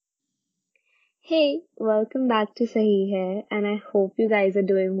Hey, welcome back to Sahi Hai, and I hope you guys are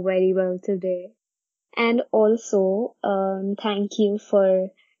doing very well today. And also, thank you for,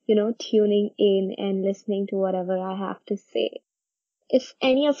 tuning in and listening to whatever I have to say. If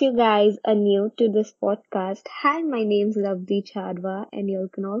any of you guys are new to this podcast, hi, my name's Lavdi Chadwa, and you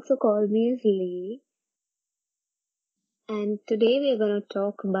can also call me as Lee. And today we're gonna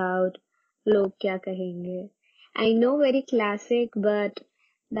talk about Log Kya Kahenge. I know, very classic, but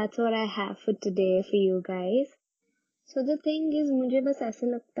that's what I have for today for you guys. So the thing is मुझे बस ऐसे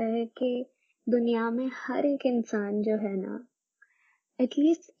लगता है कि दुनिया में हर एक इंसान जो है ना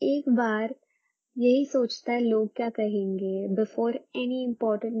एटलीस्ट एक बार यही सोचता है लोग क्या कहेंगे बिफोर एनी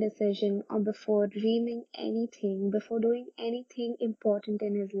इम्पोर्टेंट डिसीजन और before dreaming anything before doing anything important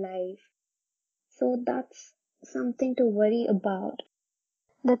in his life so that's something to worry about.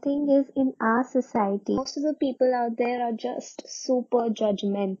 The thing is, in our society, most of the people out there are just super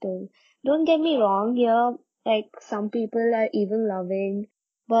judgmental. Don't get me wrong here, like some people are even loving,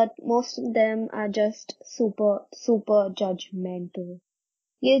 but most of them are just super judgmental.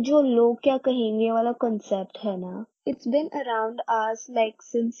 ये जो लोग क्या कहेंगे वाला concept है ना, it's been around us like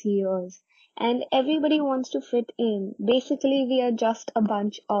since years, and everybody wants to fit in. Basically, we are just a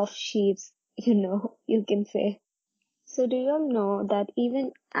bunch of sheeps, you can say. So do you all know that even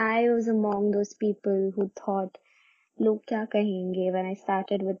I was among those people who thought, "Log kya kahenge?" when I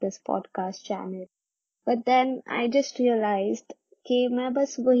started with this podcast channel. But then I just realized कि मैं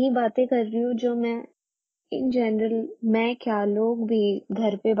बस वही बातें कर रही हूँ जो मैं इन जनरल मैं क्या लोग भी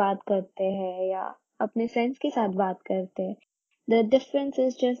घर पे बात करते हैं या अपने फ्रेंड्स के साथ बात करते हैं. The difference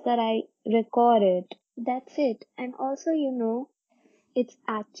is just that I record it. That's it. And also, it's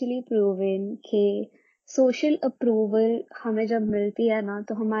actually proven कि सोशल अप्रूवल हमें जब मिलती है ना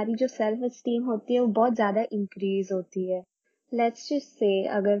तो हमारी जो सेल्फ एस्टीम होती है वो बहुत ज्यादा इंक्रीज होती है. लेट्स जस्ट से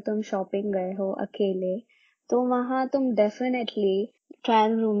अगर तुम शॉपिंग गए हो अकेले तो वहां तुम डेफिनेटली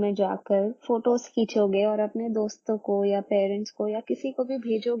ट्रायल रूम में जाकर फोटोज खींचोगे और अपने दोस्तों को या पेरेंट्स को या किसी को भी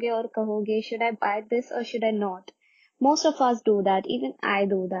भेजोगे और कहोगे शुड आई बाय दिस और should I not. Most of us do that, even I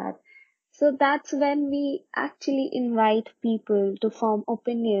do that. So that's when we actually invite people to form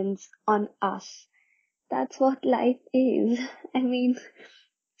opinions on us. That's what life is. I mean,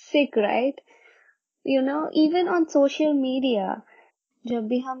 sick, right? Even on social media, जब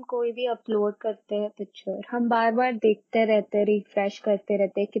भी हम कोई भी upload करते हैं picture हम बार बार देखते रहते हैं रिफ्रेश करते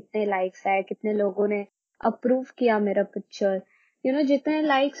रहते हैं कितने लाइक्स आए कितने लोगों ने अप्रूव किया मेरा पिक्चर. जितने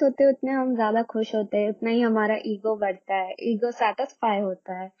लाइक्स होते हैं उतने हम ज्यादा खुश होते हैं उतना ही हमारा ईगो बढ़ता है ईगो सेटिस्फाई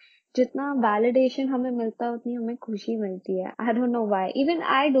होता है. जितना वैलिडेशन हमें मिलता है उतनी हमें खुशी मिलती है. I don't know why even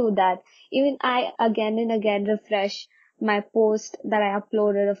I do that. Even I again and again refresh my post that I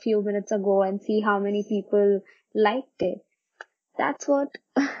uploaded a few minutes ago and see how many people liked it. That's what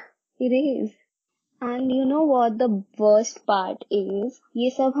it is. And you know what the worst part is? ये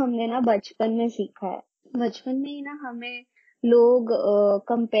सब हमने ना बचपन में सीखा है. बचपन में ही ना हमें लोग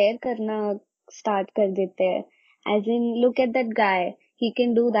कंपेयर करना स्टार्ट कर देते हैं. As in, look at that guy, he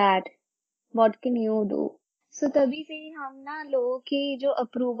can do that. What can you do? So तभी से ही हम ना लोगों की जो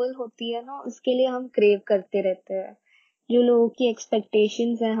अप्रूवल होती है ना उसके लिए हम क्रेव करते रहते हैं. जो लोगों की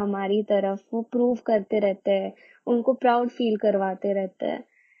एक्सपेक्टेशंस है हमारी तरफ वो प्रूव करते रहते हैं उनको प्राउड फील करवाते रहते हैं.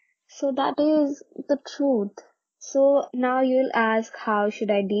 So that is the truth. So now you'll ask how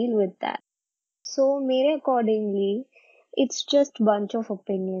should I deal with that? So मेरे accordingly it's just bunch of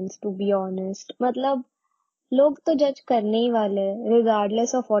opinions to be honest. मतलब लोग तो जज करने ही वाले हैं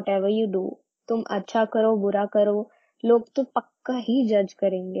regardless of whatever you do. तुम अच्छा करो बुरा करो लोग तो पक्का ही जज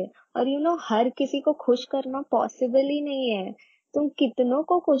करेंगे. और हर किसी को खुश करना पॉसिबल ही नहीं है. तुम कितनों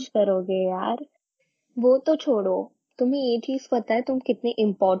को खुश करोगे यार. वो तो छोड़ो. तुम्हें ये चीज पता है तुम कितने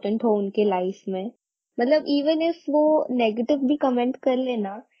इम्पोर्टेंट हो उनके लाइफ में. मतलब इवन इफ वो नेगेटिव भी कमेंट कर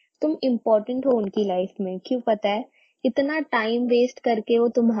लेना तुम इम्पोर्टेंट हो उनकी लाइफ में. क्यों पता है इतना टाइम वेस्ट करके वो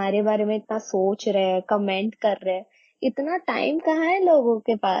तुम्हारे बारे में इतना सोच रहे हैं कमेंट कर रहे हैं. इतना टाइम कहाँ है लोगों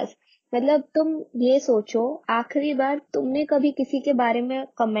के पास. मतलब तुम ये सोचो आखिरी बार तुमने कभी किसी के बारे में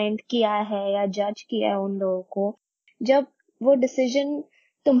कमेंट किया है या जज किया है उन लोगों को जब वो डिसीजन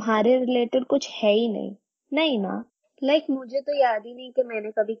तुम्हारे रिलेटेड कुछ है ही नहीं. नहीं ना. मुझे तो याद ही नहीं कि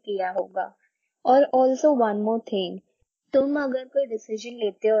मैंने कभी किया होगा. और ऑल्सो वन मोर थिंग. तुम अगर कोई डिसीजन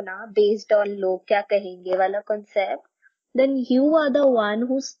लेते हो ना बेस्ड ऑन लोग क्या कहेंगे वाला concept then you are the one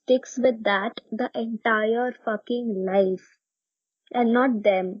who sticks with that the entire fucking life and not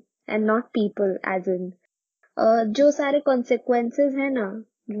them and not people as in जो सारे consequences है ना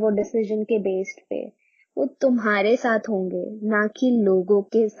वो डिसीजन के बेस्ड पे वो तुम्हारे साथ होंगे ना कि लोगों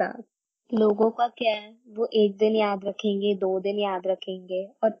के साथ. लोगों का क्या है, वो एक दिन याद रखेंगे, 2 दिन याद रखेंगे,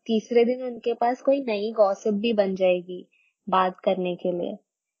 और तीसरे दिन उनके पास कोई नई गॉसिप भी बन जाएगी बात करने के लिए.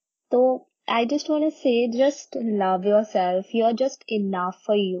 तो I just want to say, just love yourself. You're just enough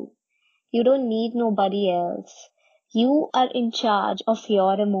for you. You don't need nobody else. You are in charge of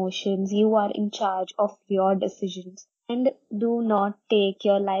your emotions. You are in charge of your decisions. And do not take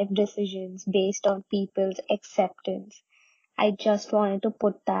your life decisions based on people's acceptance. I just wanted to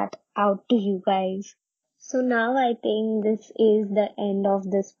put that out to you guys. So now I think this is the end of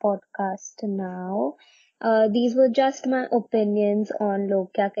this podcast now. These were just my opinions on log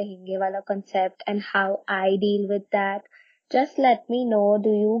kya kahenge wala concept and how I deal with that. Just let me know, do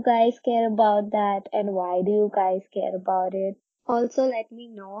you guys care about that and why do you guys care about it? Also, let me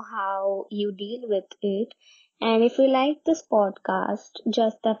know how you deal with it. And if you like this podcast,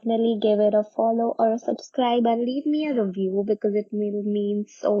 just definitely give it a follow or a subscribe and leave me a review because it will mean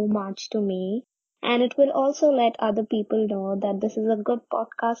so much to me. And it will also let other people know that this is a good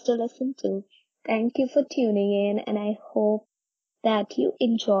podcast to listen to. Thank you for tuning in, and I hope that you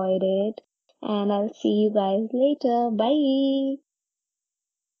enjoyed it. And I'll see you guys later. Bye.